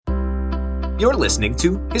You're listening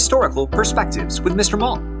to Historical Perspectives with Mr.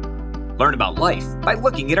 Malt. Learn about life by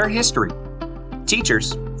looking at our history.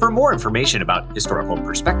 Teachers, for more information about historical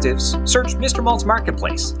perspectives, search Mr. Malt's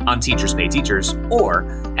Marketplace on Teachers Pay Teachers or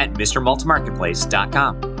at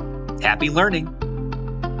mrmaltmarketplace.com. Happy learning!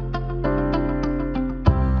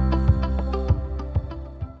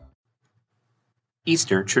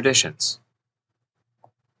 Easter traditions.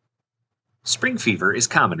 Spring fever is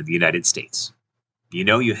common in the United States. You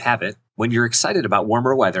know you have it when you're excited about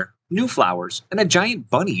warmer weather, new flowers, and a giant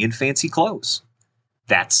bunny in fancy clothes.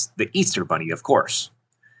 That's the Easter Bunny, of course.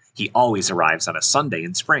 He always arrives on a Sunday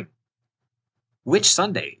in spring. Which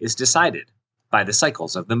Sunday is decided by the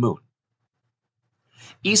cycles of the moon.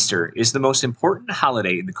 Easter is the most important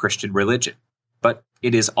holiday in the Christian religion, but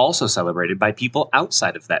it is also celebrated by people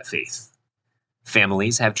outside of that faith.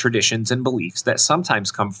 Families have traditions and beliefs that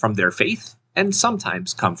sometimes come from their faith and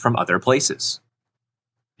sometimes come from other places.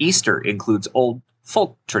 Easter includes old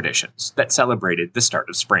folk traditions that celebrated the start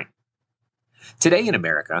of spring. Today in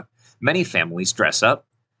America, many families dress up,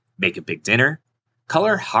 make a big dinner,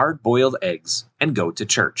 color hard-boiled eggs, and go to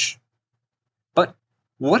church. But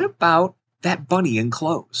what about that bunny in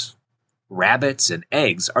clothes? Rabbits and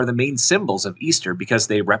eggs are the main symbols of Easter because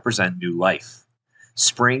they represent new life.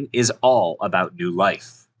 Spring is all about new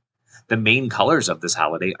life. The main colors of this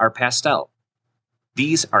holiday are pastel.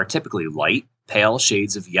 These are typically light, pale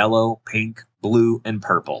shades of yellow, pink, blue, and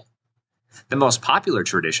purple. The most popular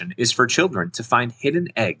tradition is for children to find hidden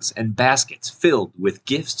eggs and baskets filled with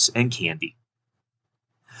gifts and candy.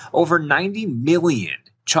 Over 90 million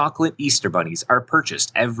chocolate Easter bunnies are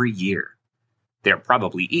purchased every year. They're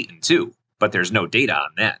probably eaten too, but there's no data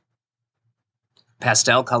on that.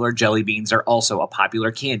 Pastel-colored jelly beans are also a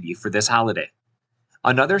popular candy for this holiday.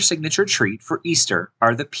 Another signature treat for Easter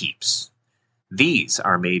are the Peeps. These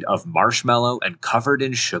are made of marshmallow and covered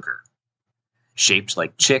in sugar. Shaped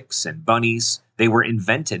like chicks and bunnies, they were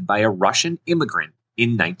invented by a Russian immigrant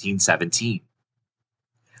in 1917.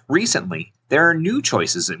 Recently, there are new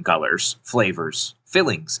choices in colors, flavors,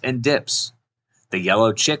 fillings, and dips. The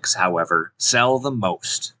yellow chicks, however, sell the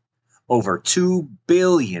most. Over 2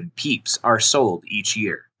 billion Peeps are sold each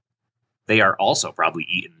year. They are also probably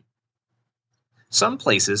eaten. Some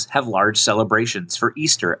places have large celebrations for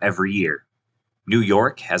Easter every year. New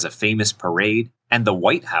York has a famous parade, and the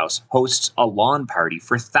White House hosts a lawn party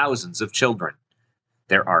for thousands of children.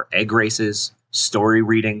 There are egg races, story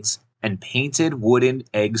readings, and painted wooden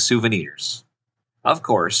egg souvenirs. Of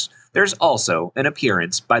course, there's also an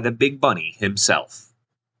appearance by the Big Bunny himself.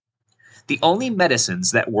 The only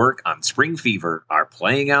medicines that work on spring fever are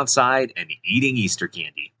playing outside and eating Easter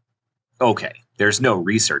candy. Okay, there's no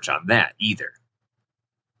research on that either.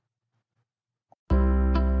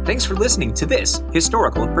 Thanks for listening to this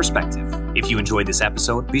Historical Perspective. If you enjoyed this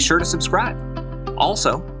episode, be sure to subscribe.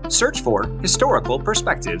 Also, search for Historical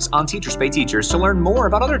Perspectives on Teachers Pay Teachers to learn more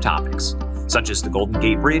about other topics, such as the Golden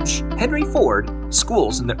Gate Bridge, Henry Ford,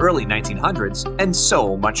 schools in the early 1900s, and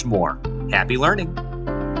so much more. Happy learning!